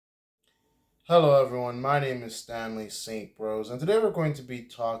Hello everyone, my name is Stanley St. Bros, and today we're going to be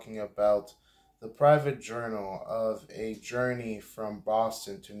talking about the private journal of a journey from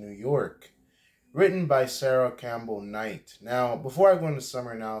Boston to New York, written by Sarah Campbell Knight. Now, before I go into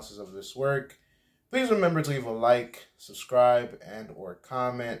summary analysis of this work, please remember to leave a like, subscribe, and or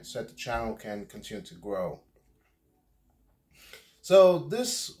comment so that the channel can continue to grow. So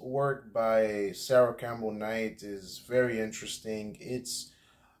this work by Sarah Campbell Knight is very interesting. It's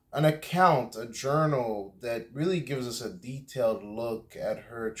an account, a journal that really gives us a detailed look at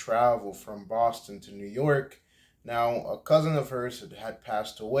her travel from Boston to New York. Now, a cousin of hers had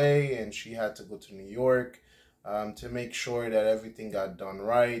passed away, and she had to go to New York to make sure that everything got done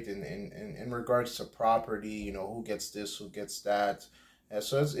right in regards to property, who gets this, who gets that.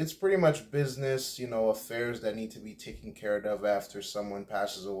 So it's pretty much business, affairs that need to be taken care of after someone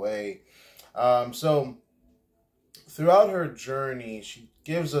passes away. So throughout her journey, she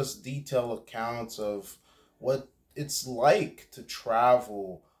gives us detailed accounts of what it's like to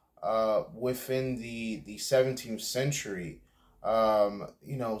travel within the 17th century.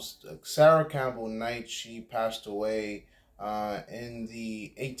 Sarah Campbell Knight, she passed away in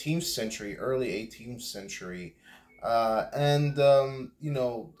the 18th century, early 18th century. That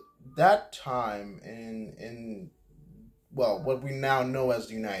time in what we now know as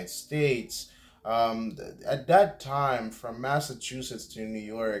the United States, at that time, from Massachusetts to New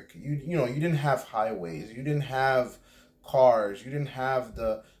York, you didn't have highways, you didn't have cars, you didn't have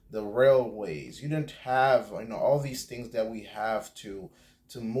the railways, you didn't have all these things that we have to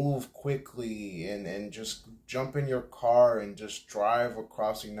move quickly and just jump in your car and just drive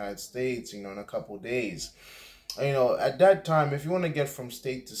across the United States in a couple of days. At that time, if you want to get from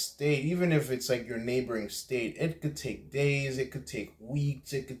state to state, even if it's like your neighboring state, it could take days, it could take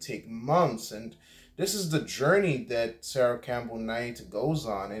weeks, it could take months. And this is the journey that Sarah Campbell Knight goes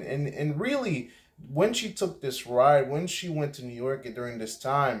on. And really, when she took this ride, when she went to New York during this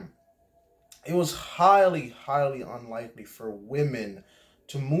time, it was highly, highly unlikely for women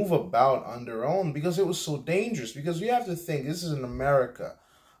to move about on their own because it was so dangerous. Because you have to think, this is in America.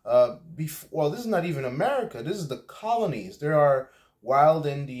 This is not even America. This is the colonies. There are wild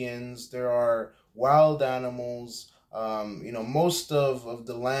Indians. There are wild animals. Most of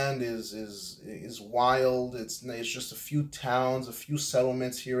the land is wild. It's just a few towns, a few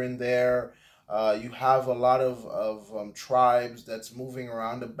settlements here and there. You have a lot of tribes that's moving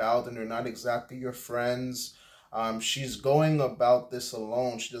around about, and they're not exactly your friends. She's going about this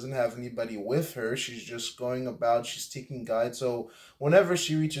alone. She doesn't have anybody with her. She's just going about, she's taking guides. So whenever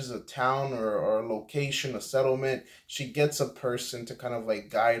she reaches a town or a location, a settlement, she gets a person to kind of like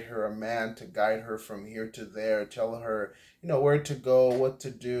guide her, a man to guide her from here to there, tell her, where to go, what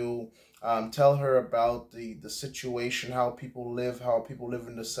to do, tell her about the situation, how people live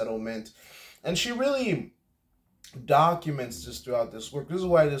in the settlement. And she really documents this throughout this work. This is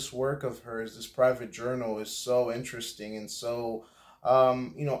why this work of hers, this private journal, is so interesting and so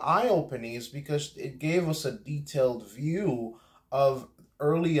eye-opening, is because it gave us a detailed view of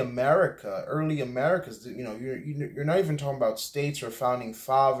early America's. You're not even talking about states or founding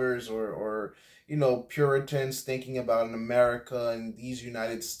fathers or Puritans thinking about an America and these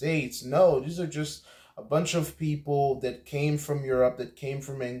United States. No, these are just a bunch of people that came from Europe, that came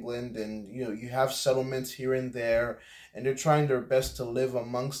from England, and you have settlements here and there, and they're trying their best to live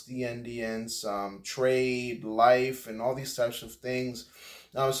amongst the Indians, trade, life, and all these types of things.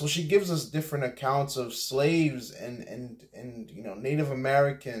 So she gives us different accounts of slaves and Native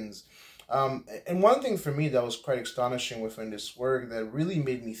Americans. And one thing for me that was quite astonishing within this work that really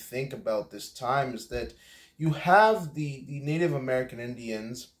made me think about this time is that you have the Native American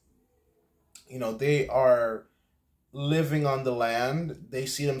Indians. They are living on the land. They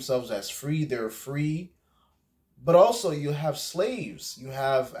see themselves as free. They're free. But also you have slaves. You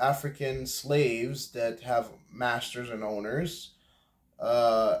have African slaves that have masters and owners.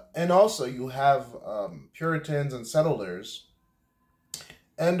 And also you have Puritans and settlers.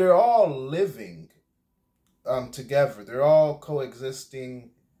 And they're all living together. They're all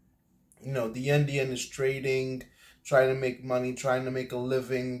coexisting. The Indian is trading, trying to make money, trying to make a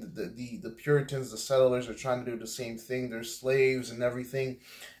living. The Puritans, the settlers, are trying to do the same thing. They're slaves and everything.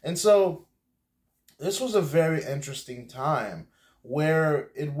 And so this was a very interesting time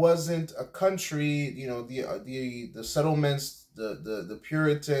where it wasn't a country, the settlements, the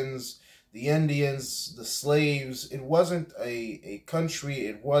Puritans, the Indians, the slaves. It wasn't a country.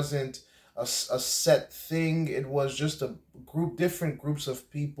 It wasn't a set thing. It was just a different groups of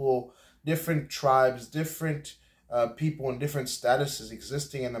people, different tribes, different people in different statuses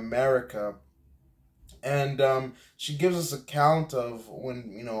existing in America And she gives us account of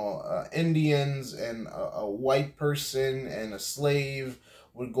when Indians and a white person and a slave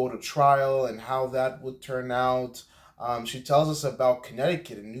would go to trial and how that would turn out. She tells us about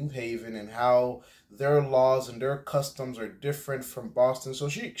Connecticut and New Haven and how their laws and their customs are different from Boston. So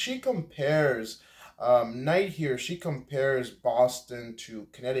she compares Knight here. She compares Boston to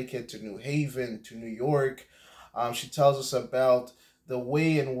Connecticut to New Haven to New York. She tells us about the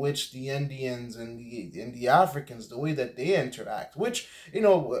way in which the Indians and the Africans, the way that they interact, which,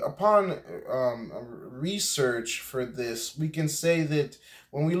 upon research for this, we can say that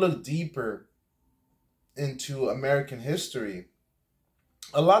when we look deeper into American history,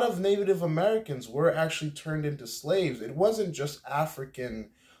 a lot of Native Americans were actually turned into slaves. It wasn't just Africans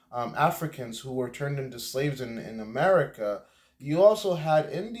who were turned into slaves in America. You also had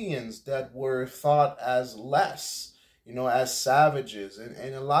Indians that were thought as less, as savages.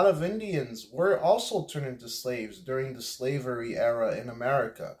 And a lot of Indians were also turned into slaves during the slavery era in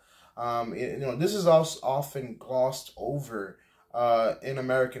America. This is also often glossed over in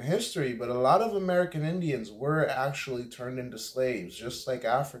American history, but a lot of American Indians were actually turned into slaves, just like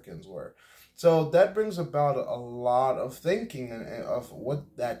Africans were. So that brings about a lot of thinking of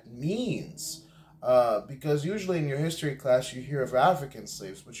what that means. Because usually in your history class you hear of African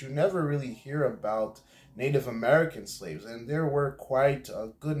slaves, but you never really hear about Native American slaves. And there were quite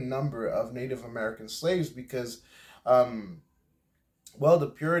a good number of Native American slaves because the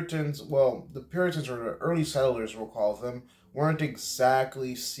Puritans or the early settlers, we'll call them, weren't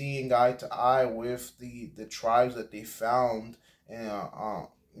exactly seeing eye to eye with the tribes that they found,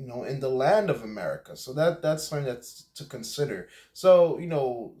 in the land of America. So that's something that's to consider. So,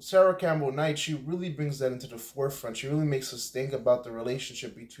 Sarah Kemble Knight, she really brings that into the forefront. She really makes us think about the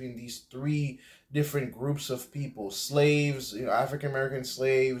relationship between these three different groups of people: slaves, African American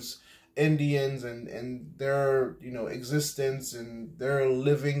slaves, Indians, and their existence and their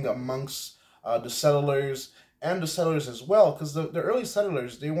living amongst the settlers, and the settlers as well, because the early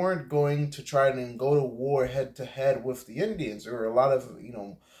settlers, they weren't going to try and go to war head to head with the Indians. There were a lot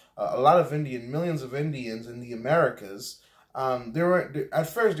of millions of Indians in the Americas. At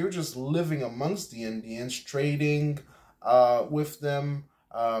first they were just living amongst the Indians, trading with them,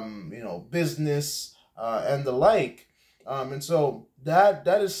 business and the like. And so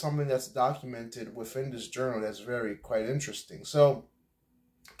that is something that's documented within this journal that's very quite interesting. So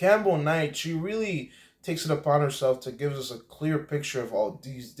Kemble Knight, she really takes it upon herself to give us a clear picture of all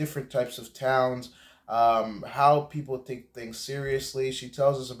these different types of towns, how people take things seriously. She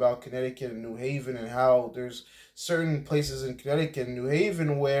tells us about Connecticut and New Haven and how there's certain places in Connecticut and New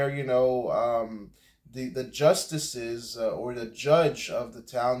Haven where, the justices or the judge of the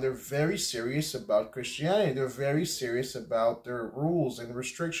town, they're very serious about Christianity. They're very serious about their rules and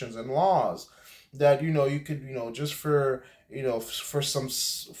restrictions and laws that, you could, just for some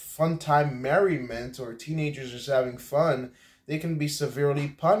fun time merriment or teenagers just having fun, they can be severely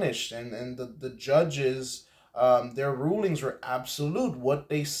punished. And the judges, their rulings were absolute. What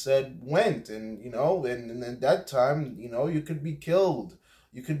they said went. And, and at that time, you could be killed.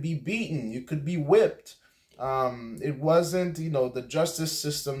 You could be beaten. You could be whipped. It wasn't, the justice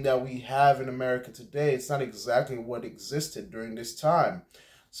system that we have in America today. It's not exactly what existed during this time.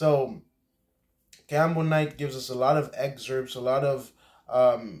 So Kemble Knight gives us a lot of excerpts, a lot of,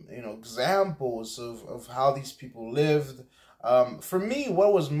 examples of how these people lived. For me,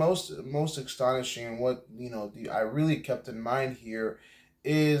 what was most astonishing and what, I really kept in mind here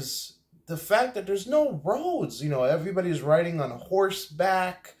is the fact that there's no roads. Everybody's riding on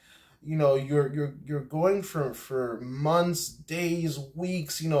horseback. You're going for months, days,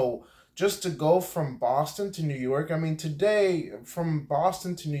 weeks, just to go from Boston to New York. I mean, today, from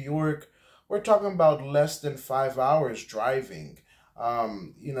Boston to New York, we're talking about less than 5 hours driving.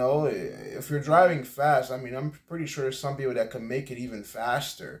 If you're driving fast, I mean, I'm pretty sure there's some people that can make it even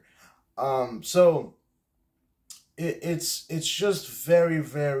faster. So it's just very,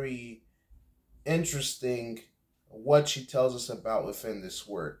 very interesting what she tells us about within this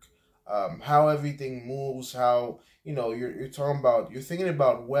work. How everything moves, how, you're talking about, you're thinking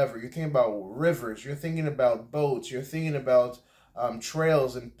about weather, you're thinking about rivers, you're thinking about boats, you're thinking about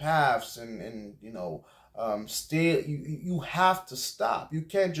trails and paths and you have to stop. You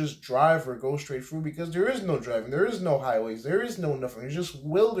can't just drive or go straight through because there is no driving, there is no highways, there is no nothing. It's just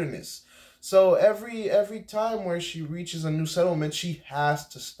wilderness. So every time where she reaches a new settlement, she has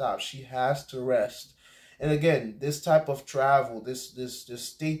to stop. She has to rest. And again, this type of travel, this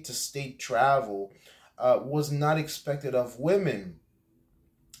state to state travel, was not expected of women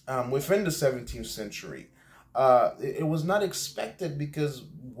within the 17th century. It was not expected because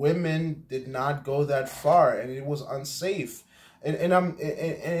women did not go that far, and it was unsafe. And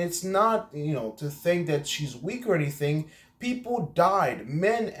it's not, to think that she's weak or anything. People died,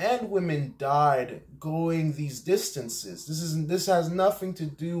 men and women died going these distances. This has nothing to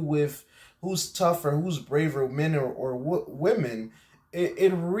do with who's tougher, who's braver, men or women.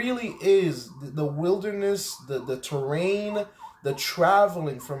 It really is the wilderness, the terrain, the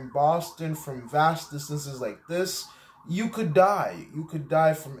traveling from Boston, from vast distances like this. You could die. You could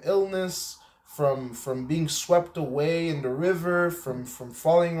die from illness, from being swept away in the river, from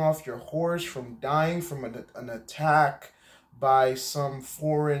falling off your horse, from dying from an attack by some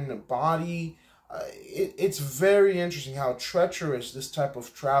foreign body. It's very interesting how treacherous this type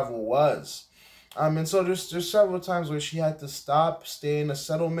of travel was. And so there's several times where she had to stop, stay in a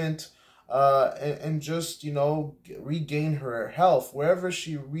settlement, and just, regain her health. Wherever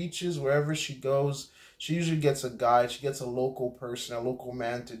she reaches, wherever she goes, she usually gets a guide. She gets a local person, a local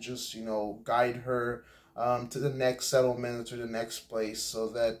man to just, guide her to the next settlement, to the next place, so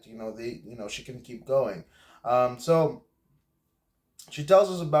that, she can keep going. So she tells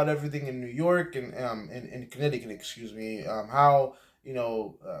us about everything in New York and in Connecticut, excuse me, how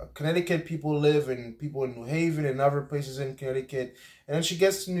Connecticut people live, and people in New Haven and other places in Connecticut. And then she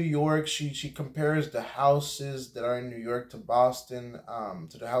gets to New York. She compares the houses that are in New York to Boston,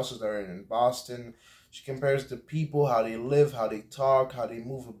 to the houses that are in Boston. She compares the people, how they live, how they talk, how they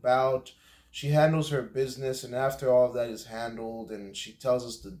move about. She handles her business, and after all of that is handled, and she tells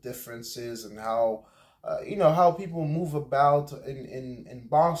us the differences and how how people move about in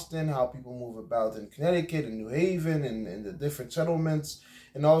Boston, how people move about in Connecticut and New Haven and in the different settlements,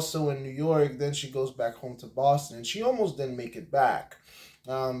 and also in New York. Then she goes back home to Boston, and she almost didn't make it back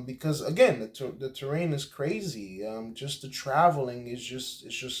because, again, the terrain is crazy. Just the traveling is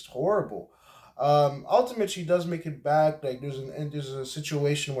just horrible. Ultimately, she does make it back. Like there's a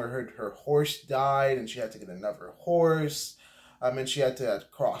situation where her horse died, and she had to get another horse. And she had to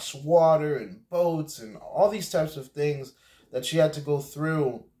cross water and boats and all these types of things that she had to go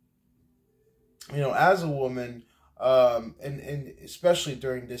through, as a woman, and especially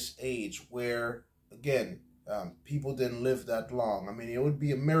during this age where, again, people didn't live that long. I mean, it would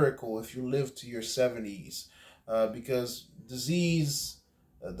be a miracle if you lived to your 70s, because disease,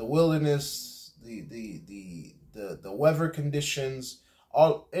 the wilderness, the weather conditions,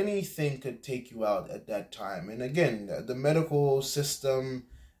 anything could take you out at that time. And again, the medical system,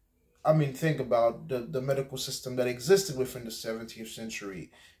 I mean, think about the medical system that existed within the 17th century.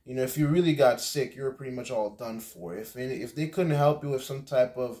 If you really got sick, you were pretty much all done for. If they couldn't help you with some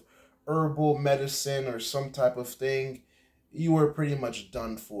type of herbal medicine or some type of thing, you were pretty much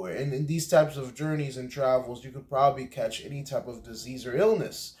done for. And in these types of journeys and travels, you could probably catch any type of disease or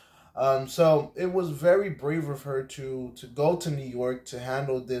illness. So it was very brave of her to go to New York to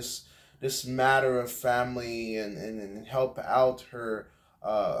handle this matter of family and help out her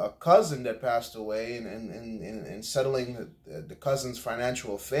a cousin that passed away and settling the cousin's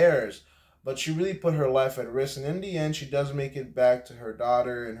financial affairs. But she really put her life at risk, and in the end, she does make it back to her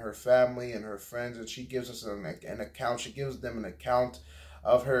daughter and her family and her friends, and she gives us an account. She gives them an account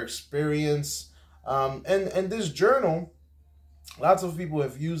of her experience, and this journal. Lots of people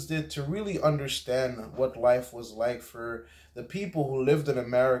have used it to really understand what life was like for the people who lived in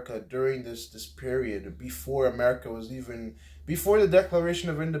America during this period, before America was even, before the Declaration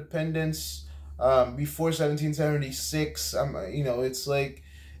of Independence, before 1776. It's like,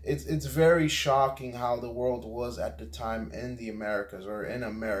 it's very shocking how the world was at the time in the Americas, or in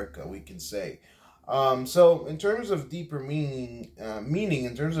America, we can say. So in terms of deeper meaning,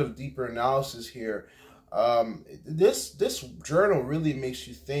 in terms of deeper analysis here, this journal really makes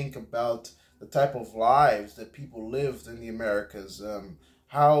you think about the type of lives that people lived in the Americas,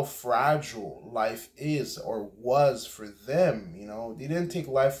 how fragile life is or was for them. They didn't take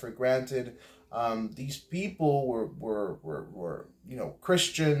life for granted. These people were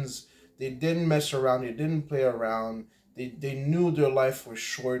Christians. They didn't mess around. They didn't play around. They knew their life was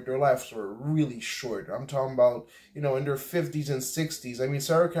short. Their lives were really short. I'm talking about, in their 50s and 60s. I mean,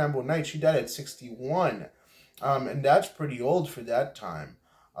 Sarah Kemble Knight, she died at 61. And that's pretty old for that time.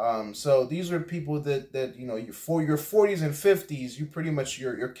 So these are people that you, for your 40s and 50s, you pretty much,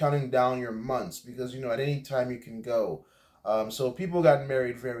 you're counting down your months, because, at any time you can go. So people got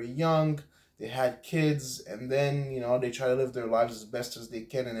married very young. They had kids, and then, they try to live their lives as best as they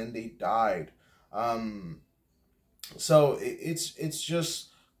can, and then they died. So it's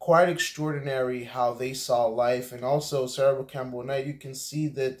just quite extraordinary how they saw life. And also Sarah Kemble Knight, you can see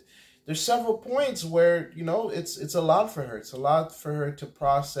that there's several points where it's a lot for her. It's a lot for her to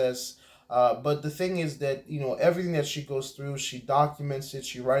process, But the thing is that, you know, everything that she goes through, she documents it,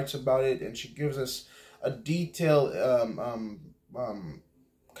 she writes about it, and she gives us a detailed,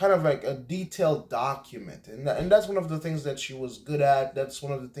 kind of like a detailed document. And that's one of the things that she was good at. That's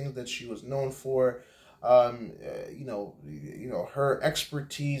one of the things that she was known for. Her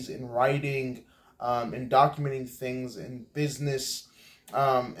expertise in writing, and documenting things in business.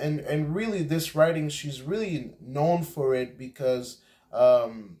 And really, this writing, she's really known for it because,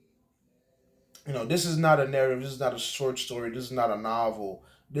 this is not a narrative, this is not a short story, this is not a novel.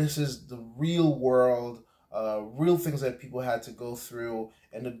 This is the real world, real things that people had to go through,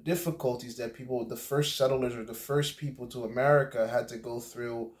 and the difficulties that people, the first settlers or the first people to America, had to go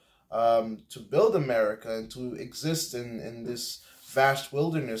through, to build America and to exist in this vast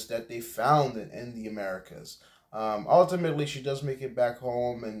wilderness that they found in the Americas. Ultimately, she does make it back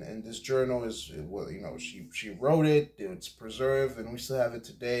home, and this journal is, well, she wrote it, it's preserved, and we still have it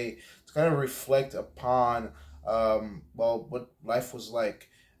today to kind of reflect upon, what life was like,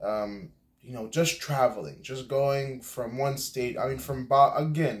 just traveling, just going from one state. I mean,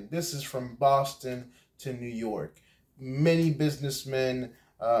 again, this is from Boston to New York. Many businessmen,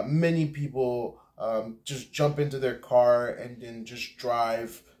 many people, just jump into their car and then just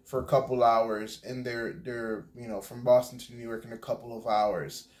drive for a couple hours, and they're from Boston to New York in a couple of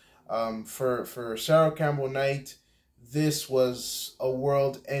hours. For Sarah Kemble Knight, this was a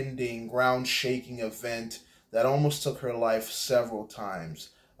world-ending, ground-shaking event that almost took her life several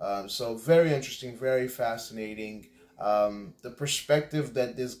times. So very interesting, very fascinating. The perspective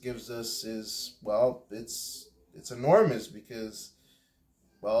that this gives us is, well, it's enormous because,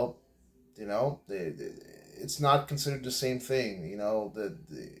 well, it's not considered the same thing.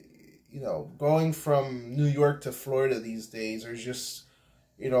 Going from New York to Florida these days, there's just,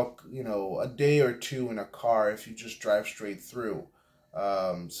 a day or two in a car if you just drive straight through.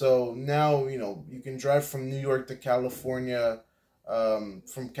 So now, you can drive from New York to California,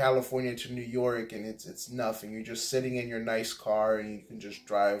 from California to New York, and it's nothing. You're just sitting in your nice car, and you can just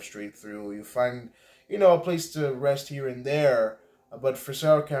drive straight through. You find, a place to rest here and there. But for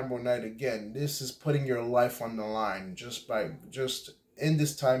Sarah Kemble Knight, again, this is putting your life on the line just in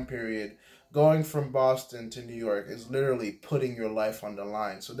this time period. Going from Boston to New York is literally putting your life on the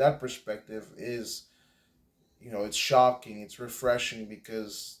line. So that perspective is, it's shocking, it's refreshing,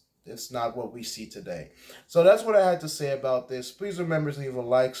 because it's not what we see today. So that's what I had to say about this. Please remember to leave a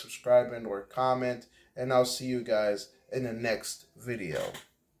like, subscribe, and or comment, and I'll see you guys in the next video.